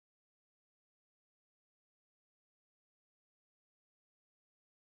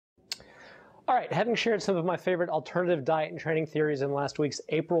All right, having shared some of my favorite alternative diet and training theories in last week's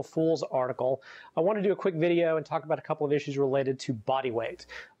April Fool's article, I want to do a quick video and talk about a couple of issues related to body weight.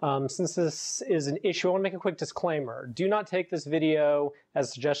 Since this is an issue, I want to make a quick disclaimer. Do not take this video as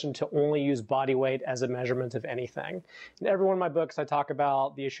a suggestion to only use body weight as a measurement of anything. In every one of my books, I talk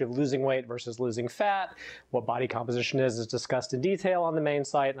about the issue of losing weight versus losing fat. What body composition is discussed in detail on the main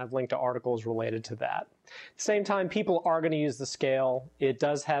site, and I've linked to articles related to that. At the same time, people are going to use the scale. It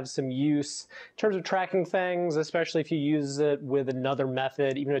does have some use in terms of tracking things, especially if you use it with another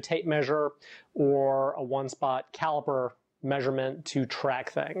method, even a tape measure or a one-spot caliper measurement to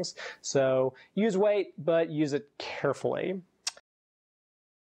track things. So use weight, but use it carefully.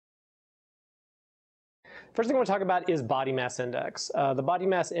 First thing I want to talk about is body mass index. The body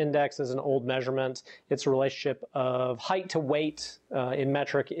mass index is an old measurement. It's a relationship of height to weight. In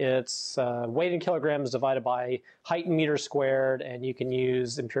metric, it's weight in kilograms divided by height in meters squared, and you can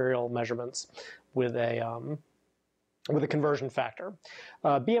use imperial measurements with a conversion factor.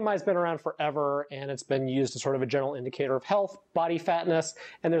 BMI has been around forever, and it's been used as sort of a general indicator of health, body fatness,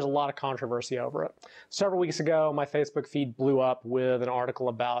 and there's a lot of controversy over it. Several weeks ago, my Facebook feed blew up with an article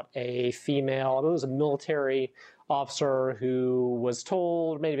about a female, I believe it was a military officer who was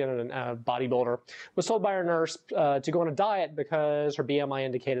told, maybe a bodybuilder, was told by her nurse to go on a diet because her BMI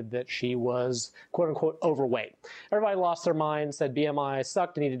indicated that she was quote-unquote overweight. Everybody lost their mind, said BMI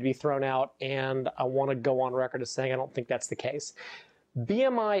sucked and needed to be thrown out, and I want to go on record as saying I don't think that's the case.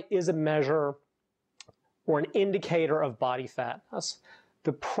 BMI is a measure or an indicator of body fatness.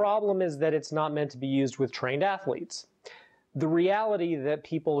 The problem is that it's not meant to be used with trained athletes. The reality that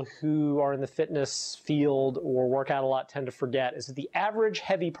people who are in the fitness field or work out a lot tend to forget is that the average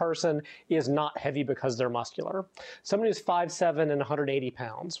heavy person is not heavy because they're muscular. Somebody who's 5'7" and 180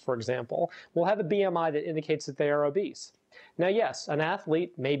 pounds, for example, will have a BMI that indicates that they are obese. Now, yes, an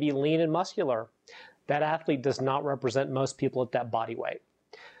athlete may be lean and muscular. That athlete does not represent most people at that body weight.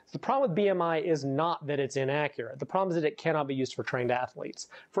 The problem with BMI is not that it's inaccurate. The problem is that it cannot be used for trained athletes.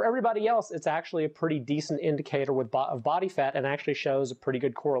 For everybody else, it's actually a pretty decent indicator of body fat and actually shows a pretty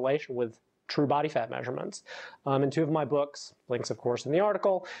good correlation with true body fat measurements. In two of my books, links of course in the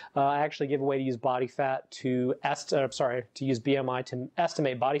article, I actually give a way to use body fat to use BMI to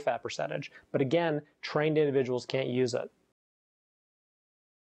estimate body fat percentage. But again, trained individuals can't use it.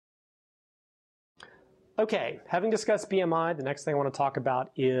 Okay, having discussed BMI, the next thing I want to talk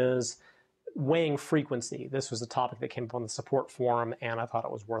about is weighing frequency. This was a topic that came up on the support forum, and I thought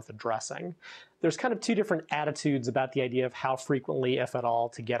it was worth addressing. There's kind of two different attitudes about the idea of how frequently, if at all,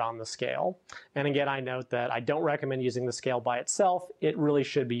 to get on the scale. And again, I note that I don't recommend using the scale by itself. It really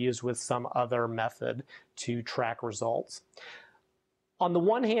should be used with some other method to track results. On the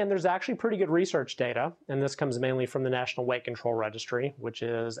one hand, there's actually pretty good research data, and this comes mainly from the National Weight Control Registry, which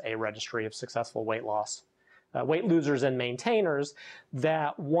is a registry of successful weight losers and maintainers,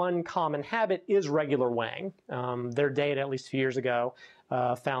 that one common habit is regular weighing. Their data, at least a few years ago,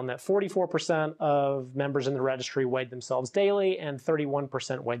 found that 44% of members in the registry weighed themselves daily and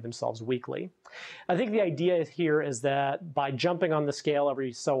 31% weighed themselves weekly. I think the idea here is that by jumping on the scale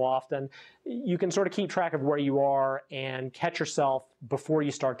every so often, you can sort of keep track of where you are and catch yourself before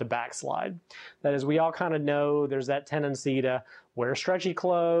you start to backslide. That is, we all kind of know there's that tendency to wear stretchy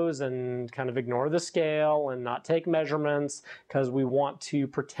clothes and kind of ignore the scale and not take measurements because we want to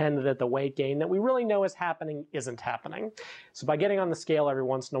pretend that the weight gain that we really know is happening isn't happening. So by getting on the scale every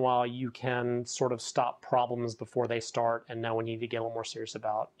once in a while, you can sort of stop problems before they start and know when you need to get a little more serious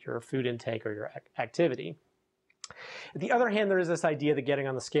about your food intake or your activity. On the other hand, there is this idea that getting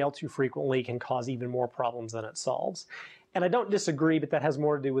on the scale too frequently can cause even more problems than it solves. And I don't disagree, but that has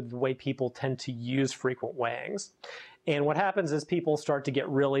more to do with the way people tend to use frequent weighings. And what happens is people start to get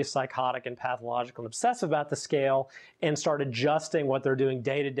really psychotic and pathological and obsessive about the scale and start adjusting what they're doing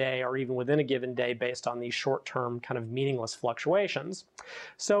day to day or even within a given day based on these short-term kind of meaningless fluctuations.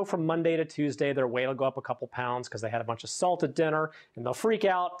 So from Monday to Tuesday, their weight will go up a couple pounds because they had a bunch of salt at dinner, and they'll freak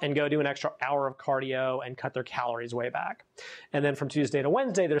out and go do an extra hour of cardio and cut their calories way back. And then from Tuesday to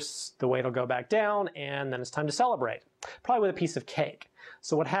Wednesday, the weight will go back down, and then it's time to celebrate, probably with a piece of cake.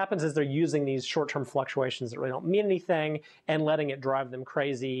 So what happens is they're using these short-term fluctuations that really don't mean anything and letting it drive them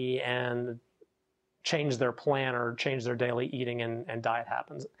crazy and change their plan or change their daily eating and diet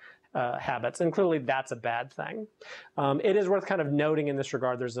habits. And clearly that's a bad thing. It is worth kind of noting in this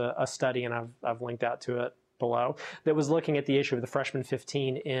regard, there's a study, and I've linked out to it below, that was looking at the issue of the freshman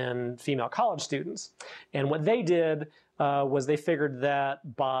 15 in female college students. And what they did was they figured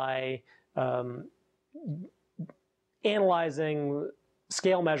that by analyzing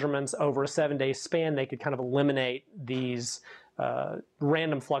scale measurements over a 7-day span, they could kind of eliminate these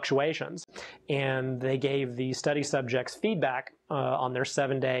random fluctuations. And they gave the study subjects feedback on their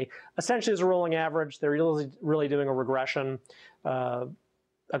 7-day, essentially as a rolling average. They're really doing a regression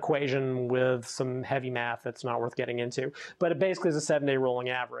equation with some heavy math that's not worth getting into. But it basically is a 7-day rolling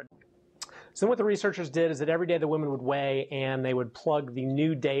average. So what the researchers did is that every day the women would weigh and they would plug the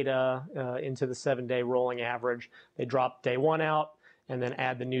new data into the 7-day rolling average. They dropped day 1 out and then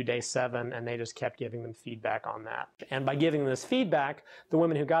add the new day 7, and they just kept giving them feedback on that. And by giving them this feedback, the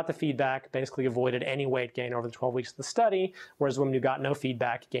women who got the feedback basically avoided any weight gain over the 12 weeks of the study, whereas women who got no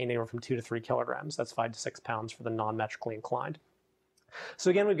feedback gained anywhere from 2 to 3 kilograms. That's 5 to 6 pounds for the non-metrically inclined. So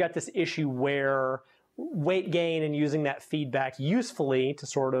again, we've got this issue where weight gain and using that feedback usefully to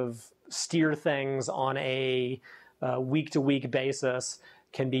sort of steer things on a week-to-week basis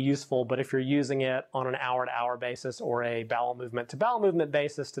can be useful, but if you're using it on an hour-to-hour basis or a bowel movement-to-bowel movement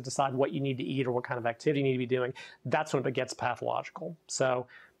basis to decide what you need to eat or what kind of activity you need to be doing, that's when it gets pathological. So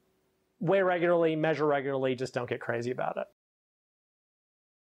weigh regularly, measure regularly, just don't get crazy about it.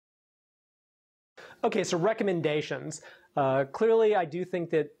 Okay, so recommendations. Clearly, I do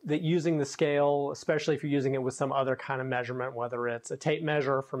think that using the scale, especially if you're using it with some other kind of measurement, whether it's a tape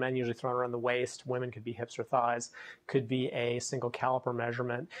measure for men usually thrown around the waist, women could be hips or thighs, could be a single caliper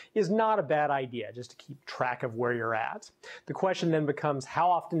measurement, is not a bad idea just to keep track of where you're at. The question then becomes how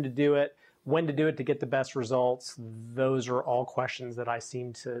often to do it, when to do it to get the best results. Those are all questions that I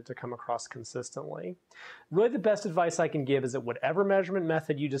seem to come across consistently. Really the best advice I can give is that whatever measurement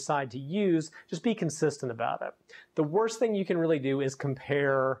method you decide to use, just be consistent about it. The worst thing you can really do is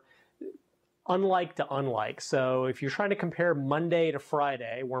compare unlike to unlike. So if you're trying to compare Monday to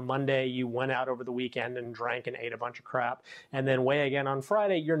Friday, where Monday you went out over the weekend and drank and ate a bunch of crap, and then weigh again on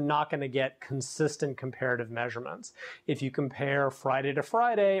Friday, you're not going to get consistent comparative measurements. If you compare Friday to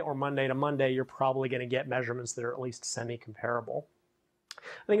Friday or Monday to Monday, you're probably going to get measurements that are at least semi-comparable.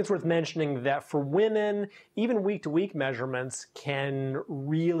 I think it's worth mentioning that for women, even week-to-week measurements can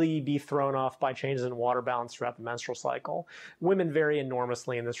really be thrown off by changes in water balance throughout the menstrual cycle. Women vary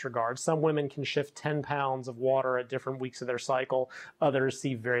enormously in this regard. Some women can shift 10 pounds of water at different weeks of their cycle. Others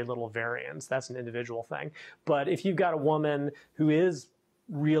see very little variance. That's an individual thing. But if you've got a woman who is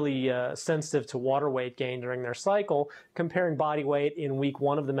really sensitive to water weight gain during their cycle, comparing body weight in week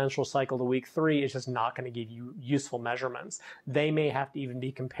 1 of the menstrual cycle to week 3 is just not going to give you useful measurements. They may have to even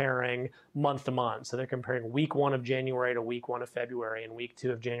be comparing month to month. So they're comparing week 1 of January to week 1 of February and week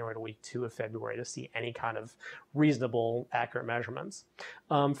 2 of January to week 2 of February to see any kind of reasonable, accurate measurements.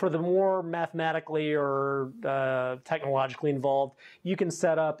 For the more mathematically or technologically involved, you can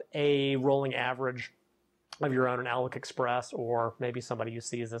set up a rolling average of your own in Outlook Express, or maybe somebody who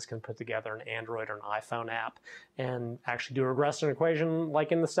sees this can put together an Android or an iPhone app and actually do a regression equation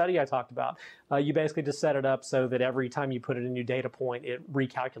like in the study I talked about. You basically just set it up so that every time you put in a new data point, it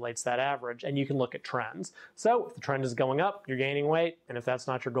recalculates that average, and you can look at trends. So if the trend is going up, you're gaining weight, and if that's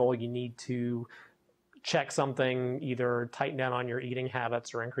not your goal, you need to check something, either tighten down on your eating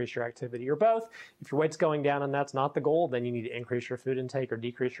habits or increase your activity, or both. If your weight's going down and that's not the goal, then you need to increase your food intake or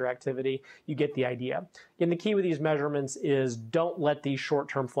decrease your activity. You get the idea. And the key with these measurements is don't let these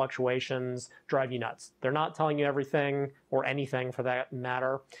short-term fluctuations drive you nuts. They're not telling you everything or anything for that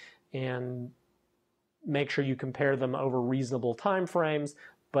matter. And make sure you compare them over reasonable time frames,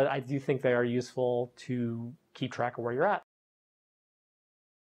 but I do think they are useful to keep track of where you're at.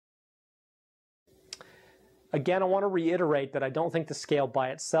 Again, I want to reiterate that I don't think the scale by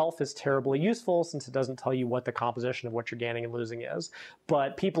itself is terribly useful since it doesn't tell you what the composition of what you're gaining and losing is.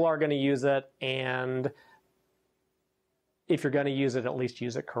 But people are going to use it, and if you're going to use it, at least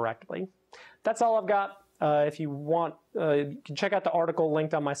use it correctly. That's all I've got. If you want, you can check out the article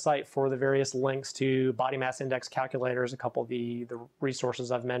linked on my site for the various links to body mass index calculators, a couple of the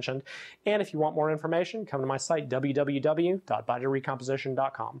resources I've mentioned. And if you want more information, come to my site,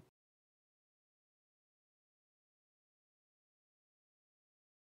 www.bodyrecomposition.com.